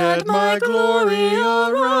 and shed my glory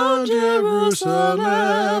around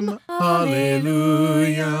Jerusalem.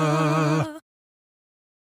 Alleluia.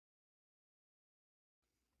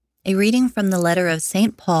 A reading from the letter of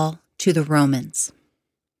St. Paul to the Romans.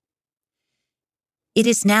 It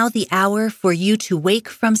is now the hour for you to wake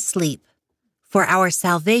from sleep, for our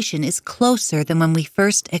salvation is closer than when we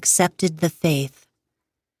first accepted the faith.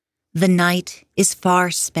 The night is far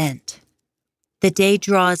spent. The day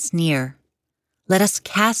draws near. Let us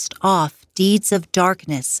cast off deeds of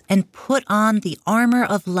darkness and put on the armor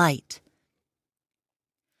of light.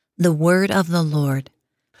 The word of the Lord.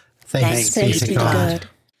 Thanks be to God.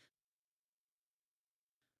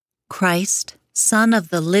 Christ, Son of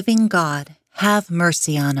the living God, have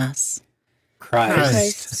mercy on us.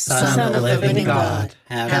 Christ, Son of the living God,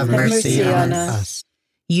 have mercy on us.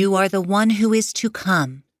 You are the one who is to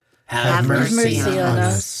come. Have mercy on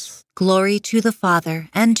us. Glory to the Father,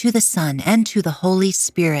 and to the Son, and to the Holy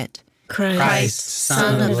Spirit. Christ,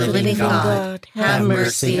 Son of the living God, have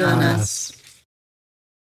mercy on us.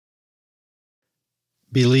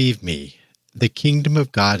 Believe me, the kingdom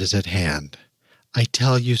of God is at hand. I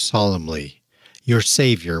tell you solemnly, your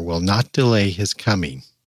Savior will not delay his coming.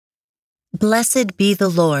 Blessed be the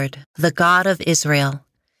Lord, the God of Israel.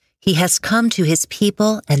 He has come to his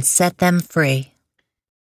people and set them free.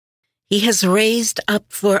 He has raised up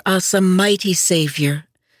for us a mighty Savior,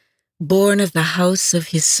 born of the house of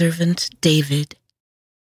his servant David.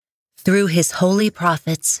 Through his holy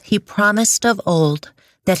prophets, he promised of old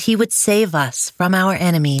that he would save us from our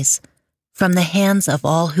enemies, from the hands of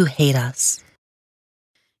all who hate us.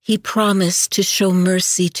 He promised to show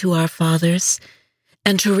mercy to our fathers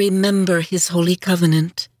and to remember his holy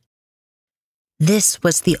covenant. This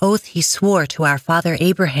was the oath he swore to our father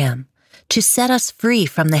Abraham, to set us free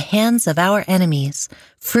from the hands of our enemies,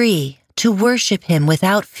 free to worship him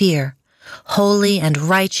without fear, holy and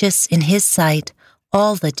righteous in his sight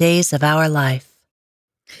all the days of our life.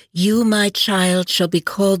 You, my child, shall be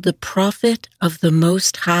called the prophet of the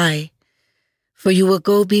Most High, for you will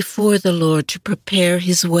go before the Lord to prepare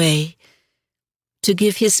his way, to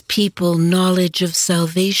give his people knowledge of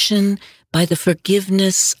salvation by the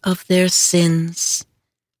forgiveness of their sins.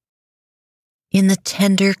 In the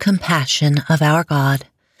tender compassion of our God,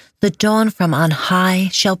 the dawn from on high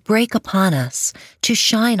shall break upon us to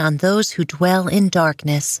shine on those who dwell in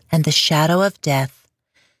darkness and the shadow of death,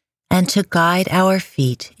 and to guide our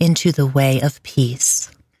feet into the way of peace.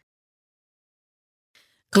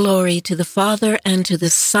 Glory to the Father, and to the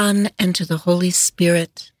Son, and to the Holy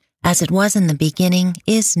Spirit. As it was in the beginning,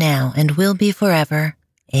 is now, and will be forever.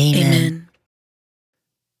 Amen. Amen.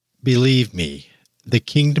 Believe me, the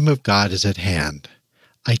kingdom of God is at hand.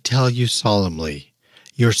 I tell you solemnly,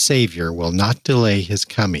 your Savior will not delay his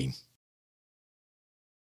coming.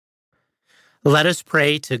 Let us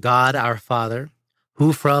pray to God our Father,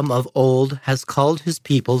 who from of old has called his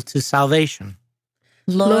people to salvation.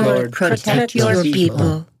 Lord, protect your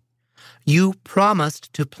people. You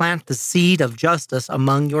promised to plant the seed of justice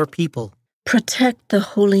among your people. Protect the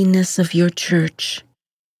holiness of your church.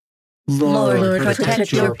 Lord,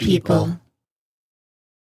 protect your people.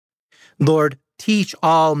 Lord, teach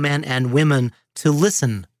all men and women to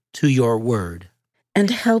listen to your word. And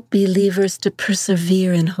help believers to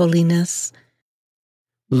persevere in holiness.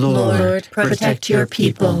 Lord, protect your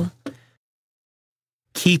people.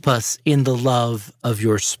 Keep us in the love of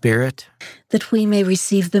your Spirit, that we may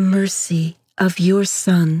receive the mercy of your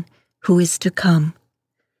Son, who is to come.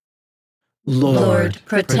 Lord,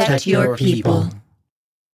 protect your people.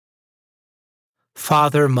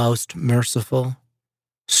 Father most merciful,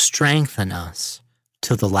 strengthen us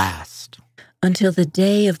to the last. Until the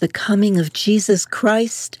day of the coming of Jesus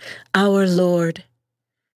Christ, our Lord.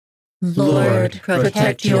 Lord,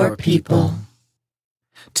 protect your people.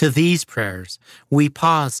 To these prayers, we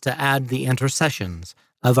pause to add the intercessions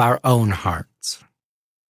of our own hearts.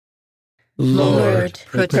 Lord,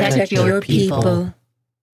 protect your people.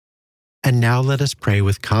 And now let us pray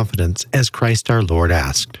with confidence as Christ our Lord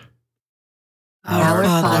asked. Our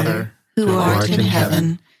Father, who art in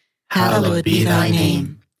heaven, hallowed be thy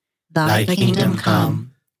name. Thy kingdom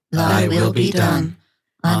come, thy will be done,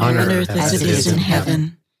 on earth as it is in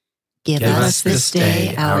heaven. Give us this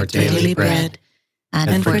day our daily bread,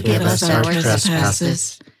 and forgive us our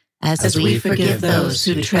trespasses, as we forgive those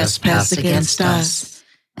who trespass against us.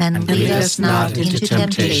 And lead us not into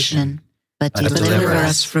temptation, but deliver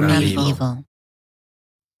us from evil.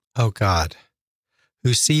 O God,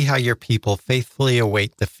 who see how your people faithfully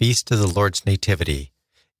await the feast of the Lord's nativity,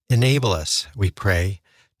 enable us, we pray,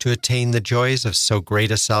 to attain the joys of so great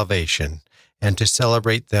a salvation, and to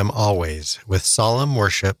celebrate them always with solemn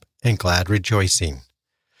worship and glad rejoicing.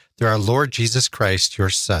 Through our Lord Jesus Christ, your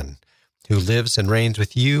Son, who lives and reigns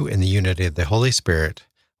with you in the unity of the Holy Spirit,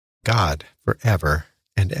 God, forever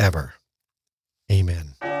and ever.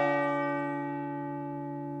 Amen.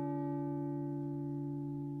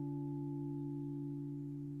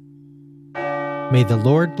 May the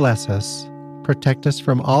Lord bless us, protect us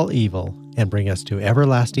from all evil, and bring us to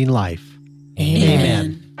everlasting life.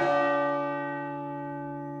 Amen.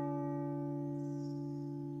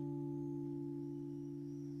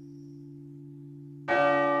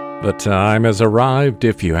 The time has arrived.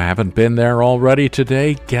 If you haven't been there already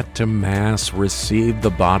today, get to Mass, receive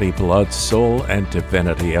the body, blood, soul, and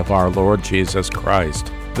divinity of our Lord Jesus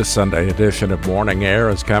Christ. The Sunday edition of Morning Air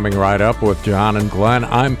is coming right up with John and Glenn.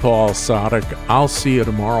 I'm Paul Sadek. I'll see you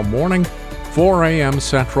tomorrow morning, 4 a.m.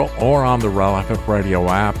 Central, or on the relevant radio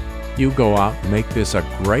app. You go out, make this a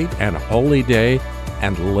great and holy day,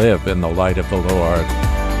 and live in the light of the Lord.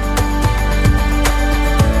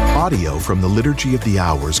 Audio from the Liturgy of the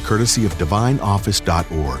Hours, courtesy of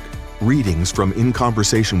DivineOffice.org. Readings from In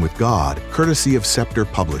Conversation with God, courtesy of Scepter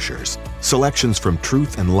Publishers. Selections from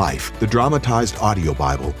Truth and Life, the dramatized audio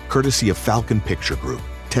Bible, courtesy of Falcon Picture Group.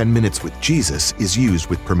 10 Minutes with Jesus is used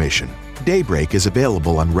with permission. Daybreak is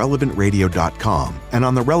available on relevantradio.com and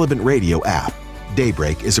on the Relevant Radio app.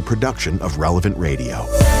 Daybreak is a production of Relevant Radio.